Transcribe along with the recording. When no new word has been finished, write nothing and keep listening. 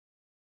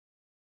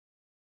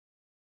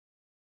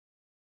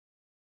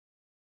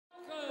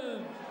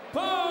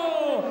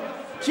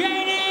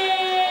Jennings!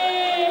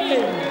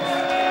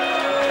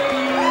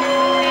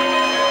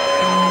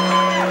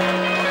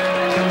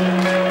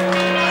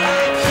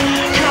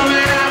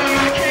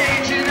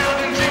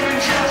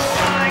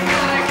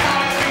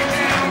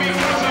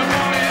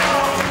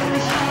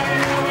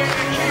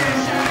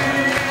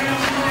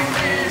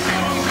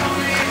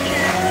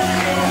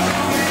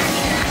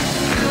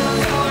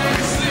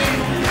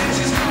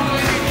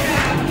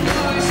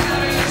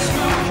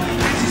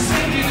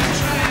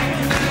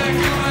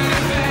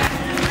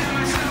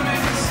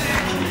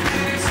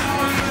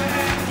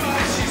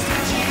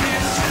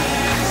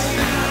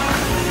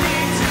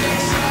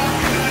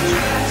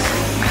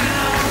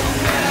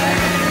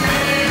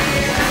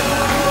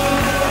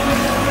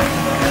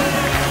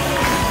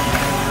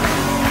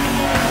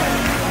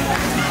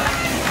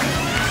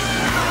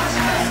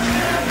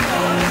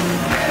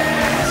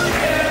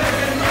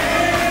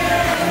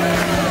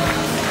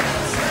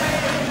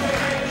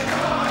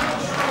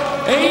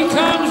 He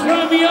comes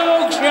from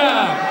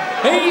Yorkshire.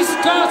 He's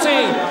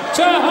Scotty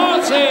to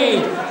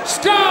Hottie.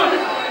 Stop!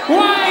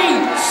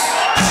 Wait!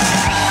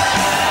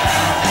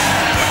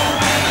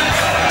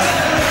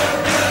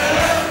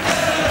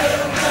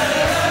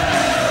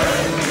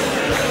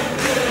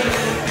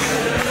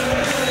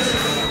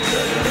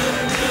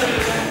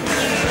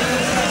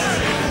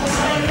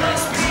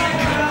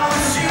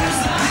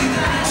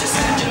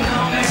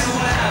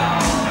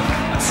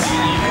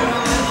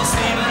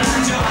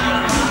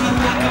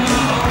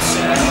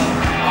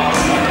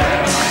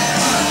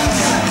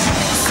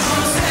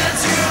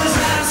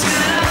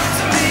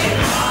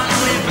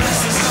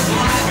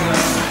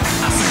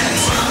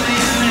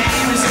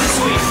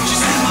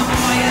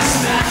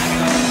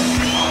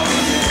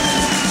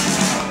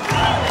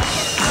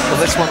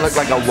 This one looked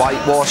like a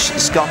whitewash.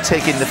 Scott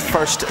taking the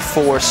first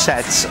 4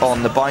 sets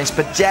on the bounce,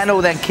 but Jeno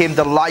then came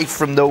to life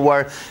from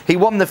nowhere. He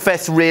won the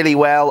 5th really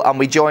well, and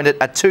we joined it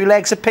at 2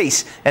 legs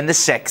apiece in the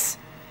 6th.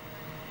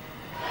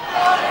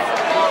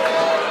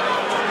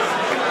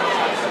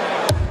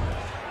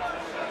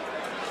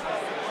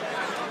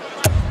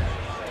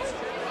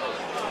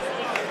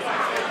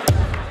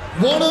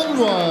 One and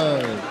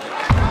wide.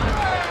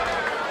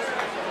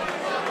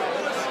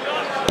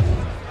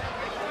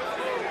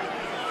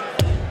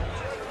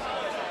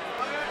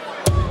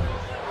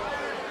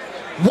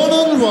 One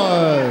and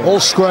wide. All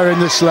square in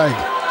this leg.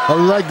 A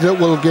leg that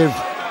will give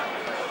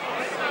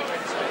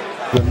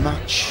the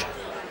match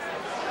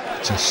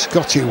to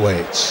Scotty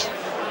Waits.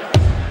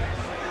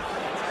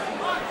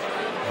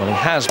 Well, he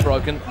has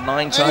broken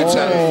 9 times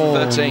out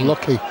of 13.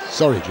 Lucky.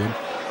 Sorry, Jim.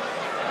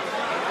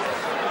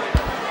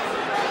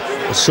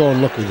 It's so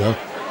unlucky, though.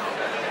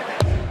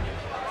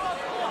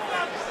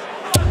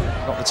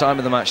 Not the time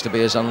of the match to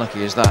be as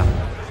unlucky as that.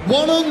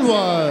 One and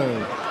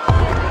wide.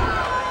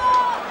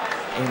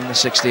 In the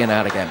 60 and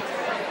out again.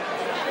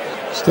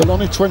 Still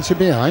only 20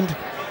 behind.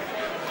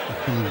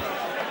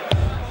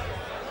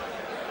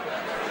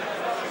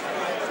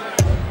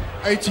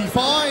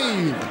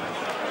 85.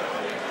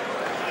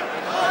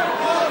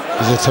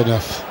 Is it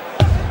enough?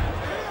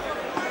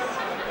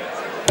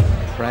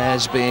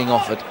 Prayers being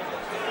offered.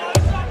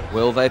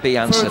 Will they be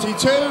answered?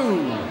 32. He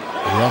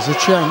has a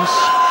chance.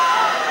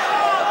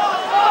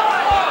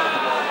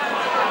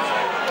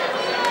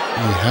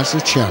 He has a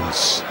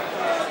chance.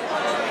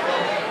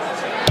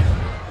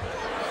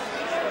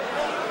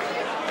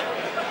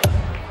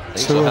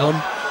 These will help.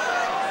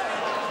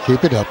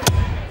 Keep it up.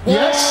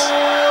 Yes!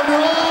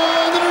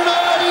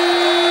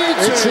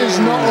 It is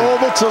not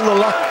over till the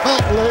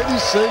last lady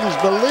sings,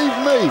 believe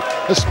me,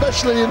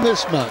 especially in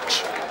this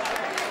match.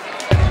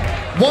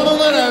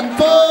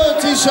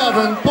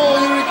 137, ball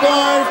you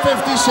require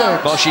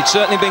 56. Well, she'd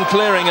certainly been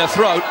clearing her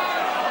throat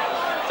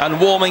and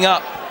warming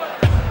up.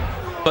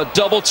 But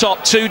double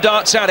top, 2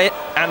 darts at it,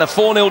 and a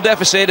 4-0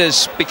 deficit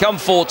has become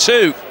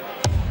 4-2.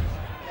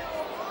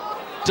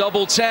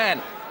 Double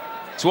 10.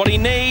 It's what he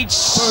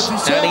needs,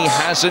 36. and he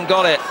hasn't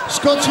got it.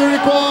 Scott, you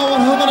require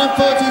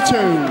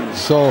 132.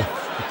 So,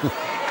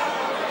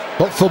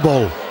 but for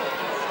ball,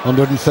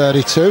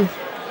 132.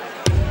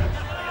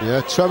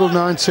 Yeah, treble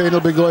 19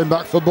 will be going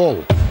back for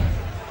ball.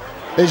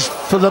 Is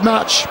for the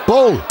match,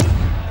 ball.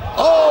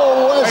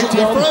 Oh, where's it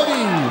gone?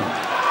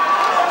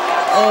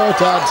 Oh,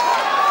 Dad.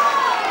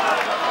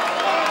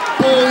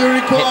 Ball you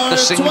require Hit the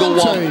single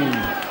 20. one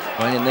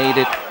when it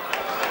needed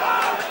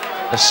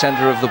the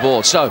centre of the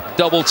board. So,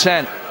 double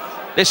 10.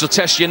 This will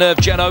test your nerve,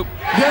 Jeno.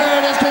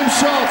 Yeah, there's been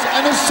shots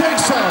and a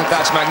 6 set.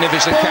 That's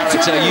magnificent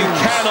character. You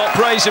cannot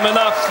praise him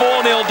enough.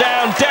 4-0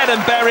 down, dead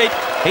and buried.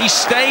 He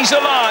stays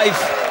alive,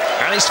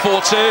 and it's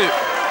 4-2.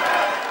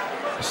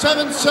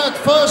 7th set,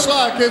 first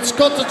leg. It's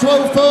got the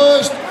 12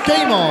 first.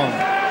 Game on.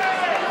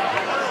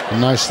 A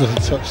nice little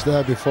touch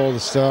there before they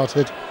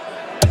started.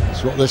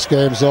 That's what this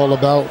game's all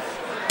about.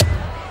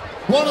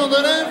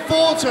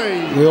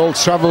 140. We all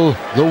travel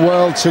the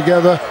world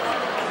together.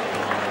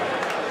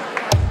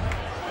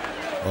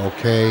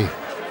 Okay.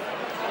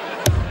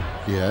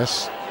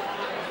 Yes.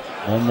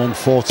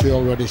 140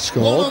 already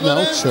scored.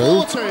 Now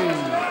 2.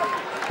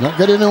 Not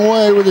getting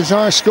away with his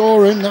high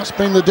scoring. That's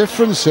been the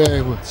difference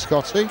here with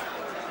Scotty.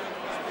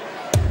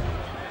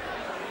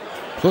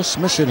 Plus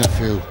missing a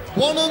few.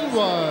 1 and 1.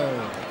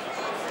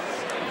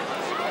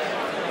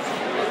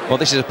 Well,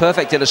 this is a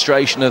perfect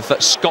illustration of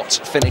Scott's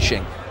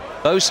finishing.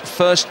 Those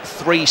first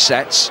 3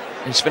 sets,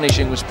 his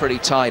finishing was pretty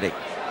tidy.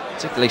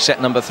 Particularly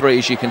set number 3,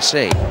 as you can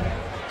see.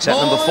 Set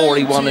number 4,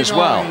 he won as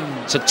well.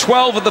 So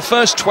 12 of the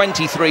first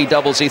 23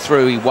 doubles he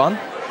threw, he won.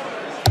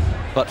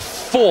 But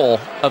 4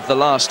 of the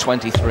last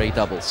 23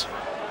 doubles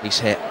he's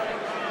hit.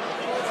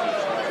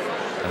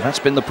 And that's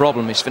been the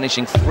problem. He's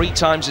finishing 3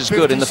 times as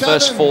good in the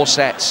first 4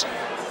 sets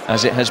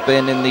as it has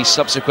been in the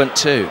subsequent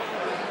 2.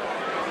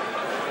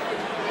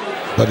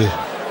 But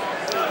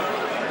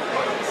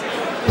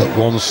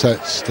 1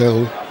 set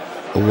still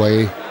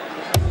away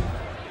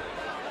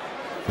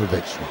for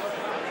victory.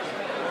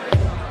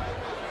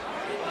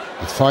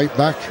 The fight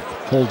back,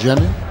 Paul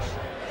Jennings.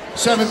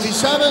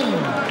 77.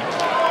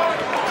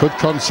 Could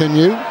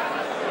continue.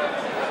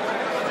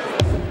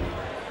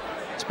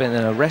 It's been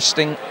an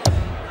arresting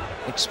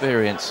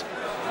experience.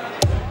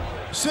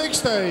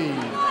 60.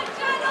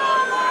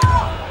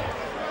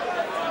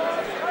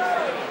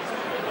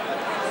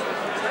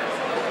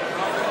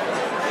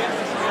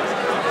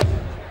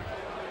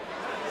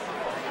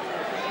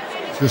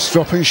 Just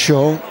dropping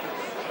short.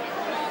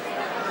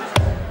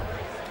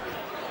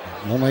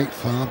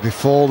 185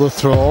 before the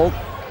throw.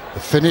 The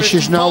finish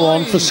is now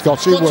on for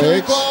Scotty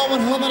Waits.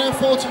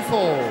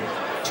 144.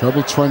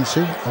 Treble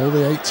 20, all the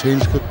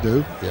 18s could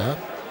do, yeah.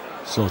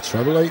 So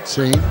treble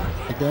 18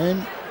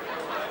 again.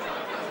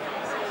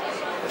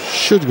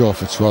 Should go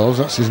for 12s,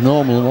 that's his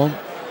normal one.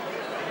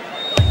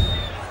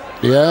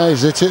 Yeah,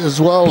 he's hit it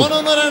as well.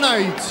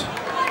 108.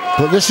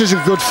 But this is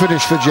a good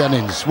finish for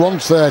Jennings.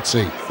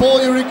 130.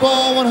 Ball you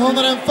require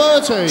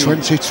 130.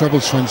 20 treble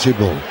 20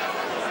 ball.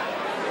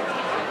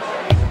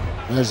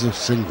 There's the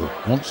single.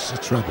 Wants the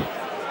treble.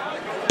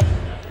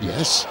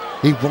 Yes,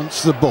 he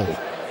wants the ball.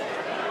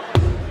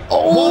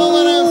 Oh,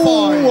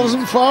 105.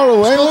 Wasn't far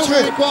away, was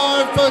Scotty it?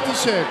 required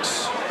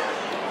 36.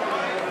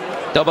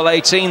 Double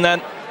 18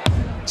 then.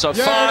 So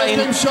fine.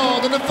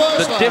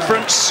 The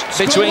difference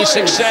between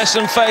success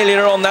and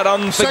failure on that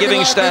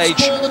unforgiving stage.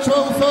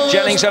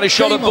 Jennings had a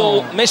shot at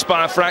ball, missed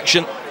by a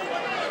fraction,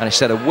 and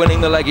instead of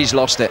winning the leg, he's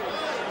lost it.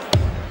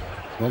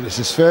 Well, it's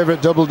his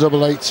favourite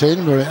double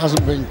 18, but it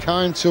hasn't been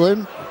kind to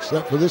him,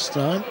 except for this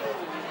time.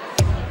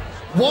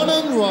 1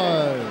 and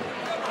 1.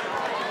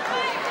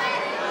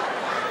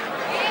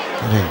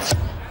 It is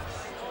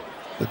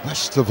the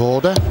best of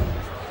order.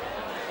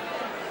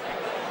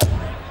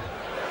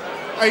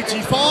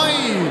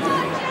 85.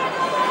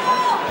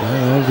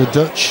 Well, the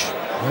Dutch,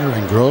 they're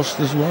engrossed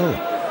as well.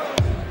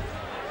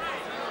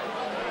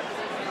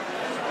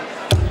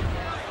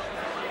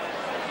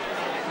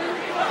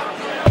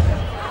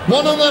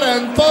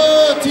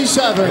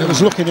 $137. It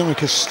was looking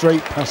like a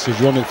straight passage,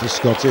 wasn't it, for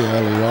Scotty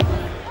earlier on.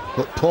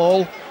 But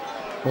Paul,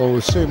 well,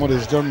 we've seen what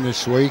he's done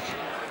this week.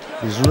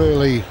 He's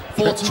really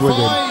kept with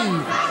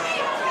him.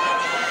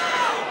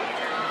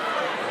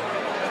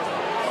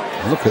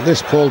 Look at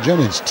this, Paul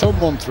Jennings, ton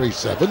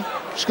 137.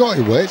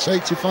 Scotty Waits,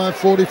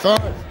 85.45.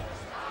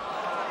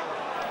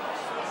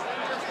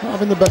 Not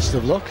having the best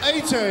of luck.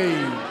 80.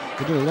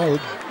 Good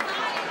load.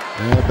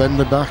 Yeah, bend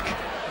the back.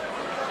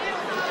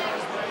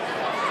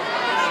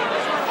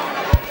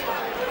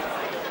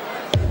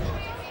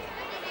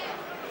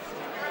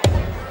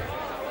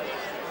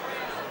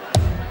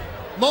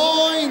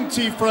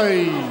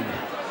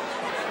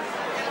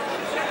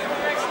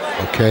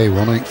 Okay,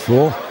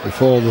 184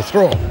 before the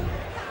throw.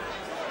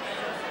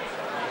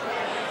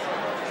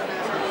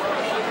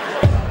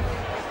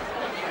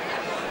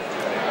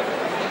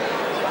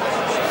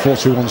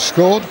 .41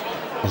 scored.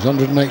 It was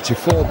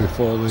 184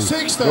 before the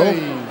 60. Throw.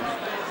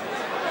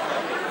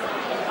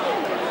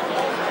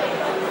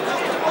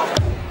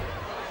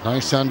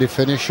 Nice handy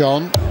finish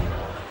on.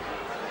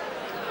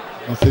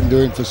 Nothing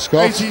doing for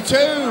Scott. 82.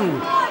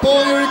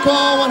 Ball you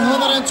require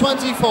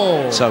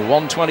 124. So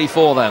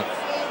 124 then.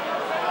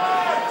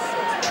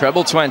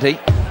 Treble 20.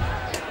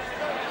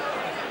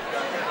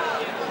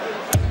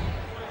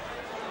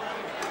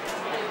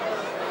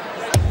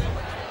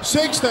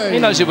 He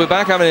knows he'll be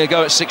back having a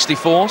go at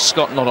 64.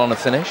 Scott not on a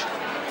finish.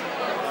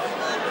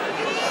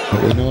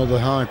 But we know the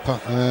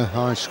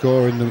high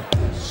scoring that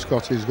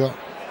Scotty's got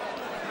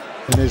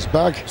in his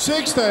bag.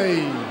 60.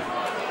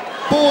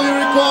 Ball you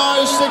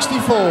require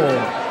 64.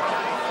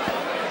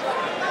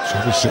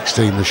 Treble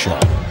 16 the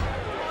shot.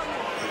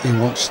 He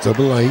wants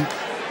double 8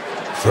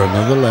 for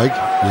another leg.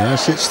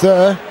 Yes, it's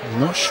there. I'm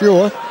not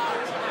sure.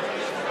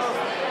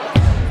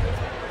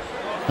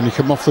 And he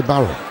come off the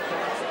barrel.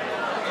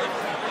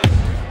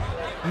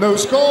 No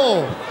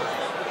score.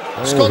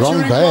 Oh,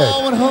 wrong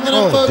bed.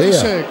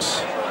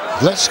 136.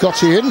 Let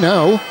Scotty in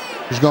now.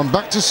 He's gone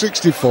back to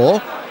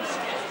 64.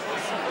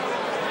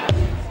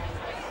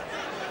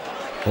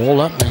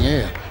 All happening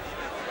here.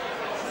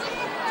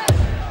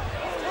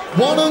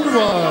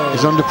 100.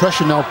 He's under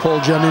pressure now, Paul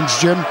Jennings,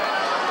 Jim.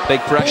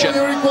 Big pressure.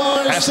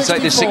 Has to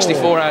take this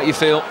 64 out, you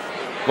feel.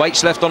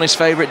 Waits left on his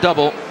favourite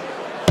double.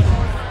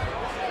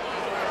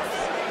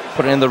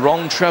 put in the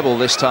wrong treble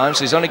this time,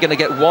 so he's only going to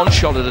get one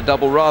shot at a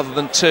double rather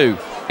than two.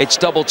 It's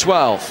double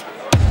 12.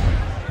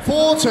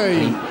 40.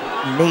 He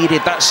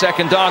needed that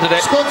second dart at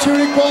it. Scott to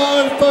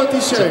require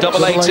 36. It's a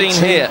double 18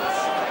 here.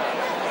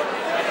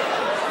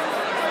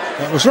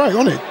 That was right,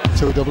 wasn't it?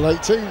 Two double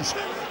 18s.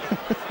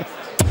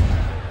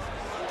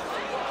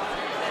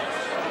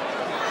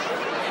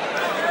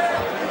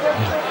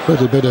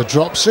 Little bit of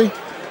dropsy.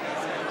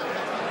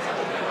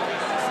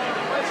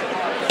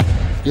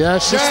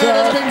 Yes, it's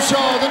there. It's been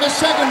shot in the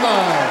second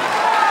leg.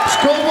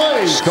 Scott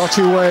Waits.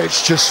 Scotty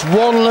Waits just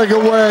one leg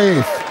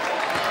away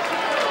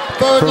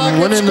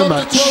from winning the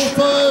match.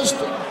 First,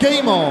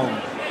 game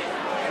on.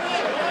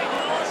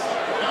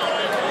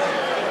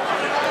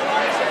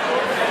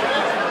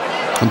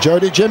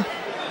 Enjoyed it, Jim?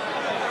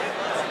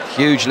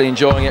 Hugely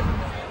enjoying it.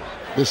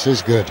 This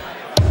is good.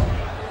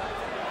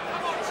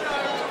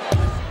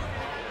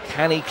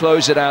 Can he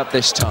close it out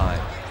this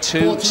time?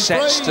 2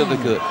 sets to the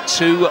good,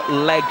 2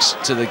 legs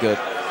to the good.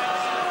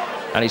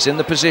 And he's in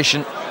the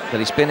position that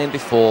he's been in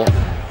before.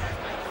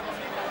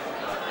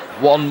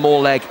 One more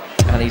leg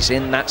and he's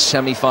in that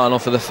semi-final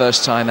for the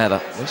first time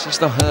ever. This is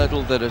the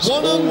hurdle that has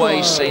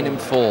always seen him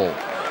fall.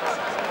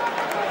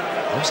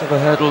 Also the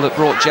hurdle that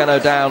brought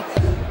Jeno down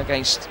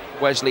against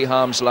Wesley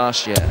Harms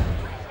last year.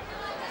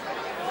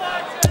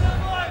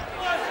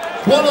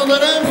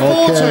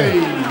 140. Okay,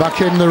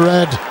 back in the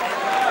red.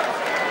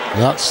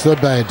 That's the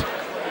bed.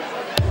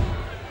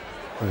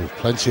 Oh,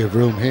 plenty of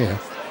room here.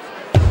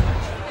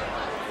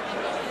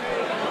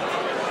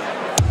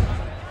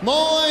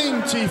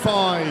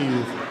 95.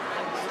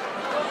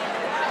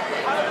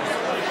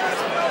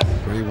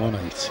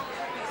 318.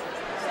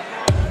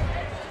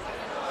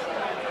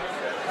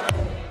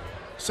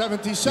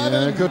 77.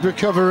 Yeah, good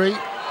recovery.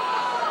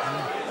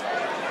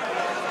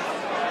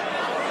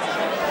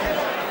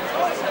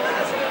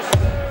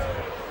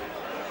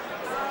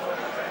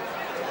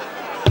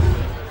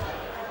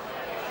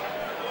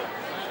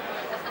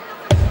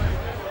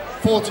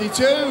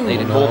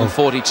 Needed more than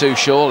 42,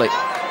 surely.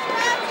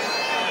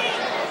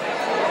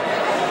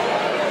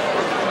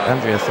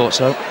 Andrea thought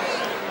so.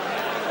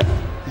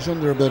 He's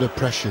under a bit of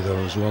pressure though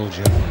as well,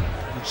 Jim.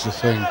 That's the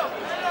thing.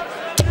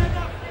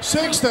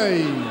 60.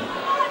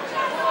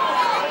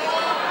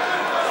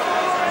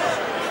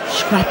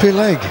 Scrappy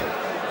leg.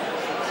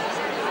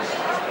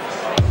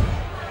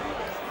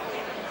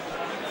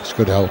 This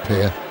could help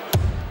here.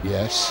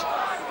 Yes.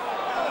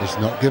 He's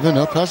not given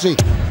up, has he?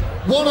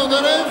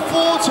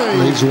 140.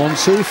 Leads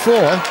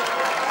 1-2-4.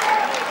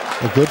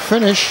 A good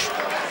finish.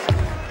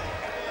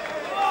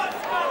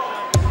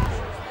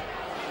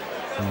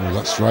 Oh,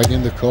 that's right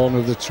in the corner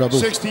of the treble.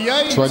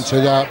 68. 20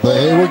 that, but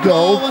here we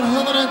go.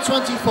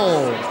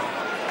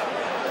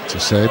 124. To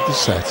save the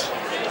set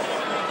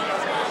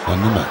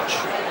and the match.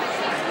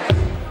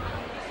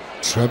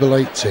 Treble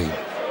 18.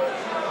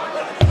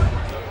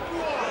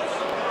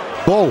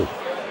 Ball.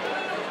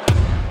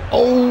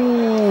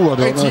 Oh, I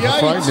don't know if I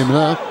find him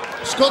now.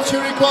 Scott to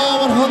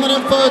require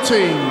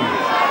 113.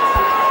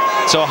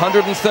 So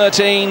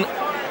 113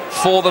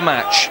 for the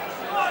match.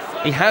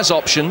 He has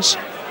options,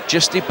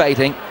 just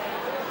debating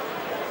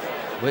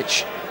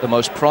which the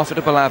most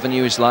profitable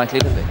avenue is likely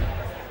to be.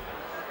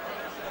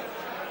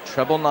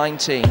 Treble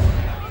 19.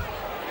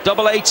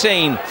 Double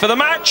 18 for the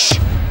match.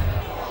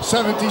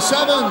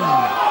 77.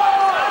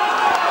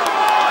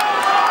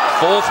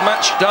 Fourth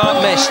match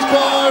dart missed.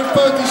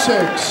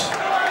 36.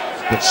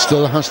 But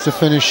still has to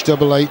finish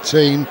double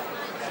 18.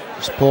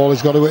 Paul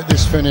has got to hit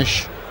this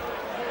finish.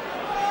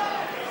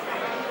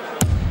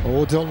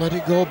 Oh, don't let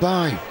it go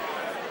by.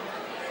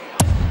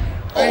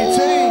 18.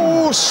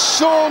 Oh,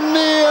 so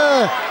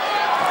near.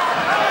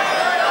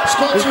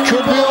 Scott It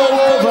could be all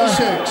over.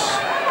 36.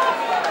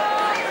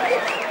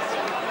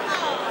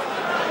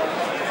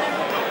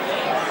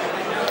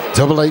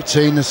 Double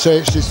 18, the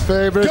Safety's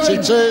favourite.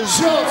 It is.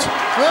 Shot.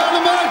 Round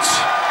the match.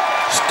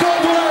 Scott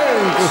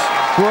Waits.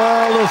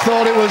 Well, they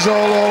thought it was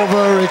all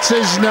over. It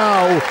is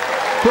now.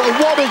 But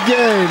what a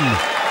game.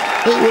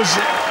 It was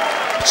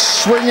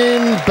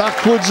swinging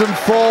backwards and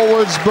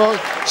forwards, but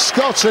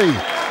Scotty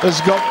has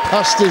got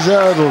past his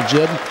hurdle,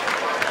 Jim.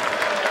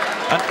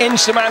 An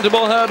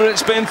insurmountable hurdle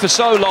it's been for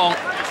so long.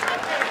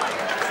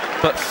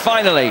 But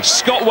finally,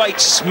 Scott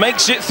Waits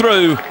makes it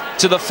through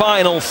to the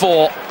final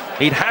four.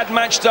 He'd had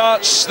match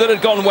darts that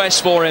had gone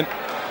west for him,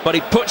 but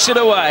he puts it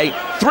away.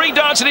 3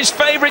 darts at his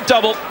favourite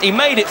double. He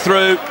made it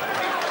through.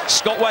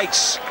 Scott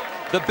Waits,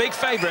 the big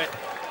favourite,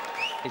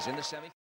 is in the semi.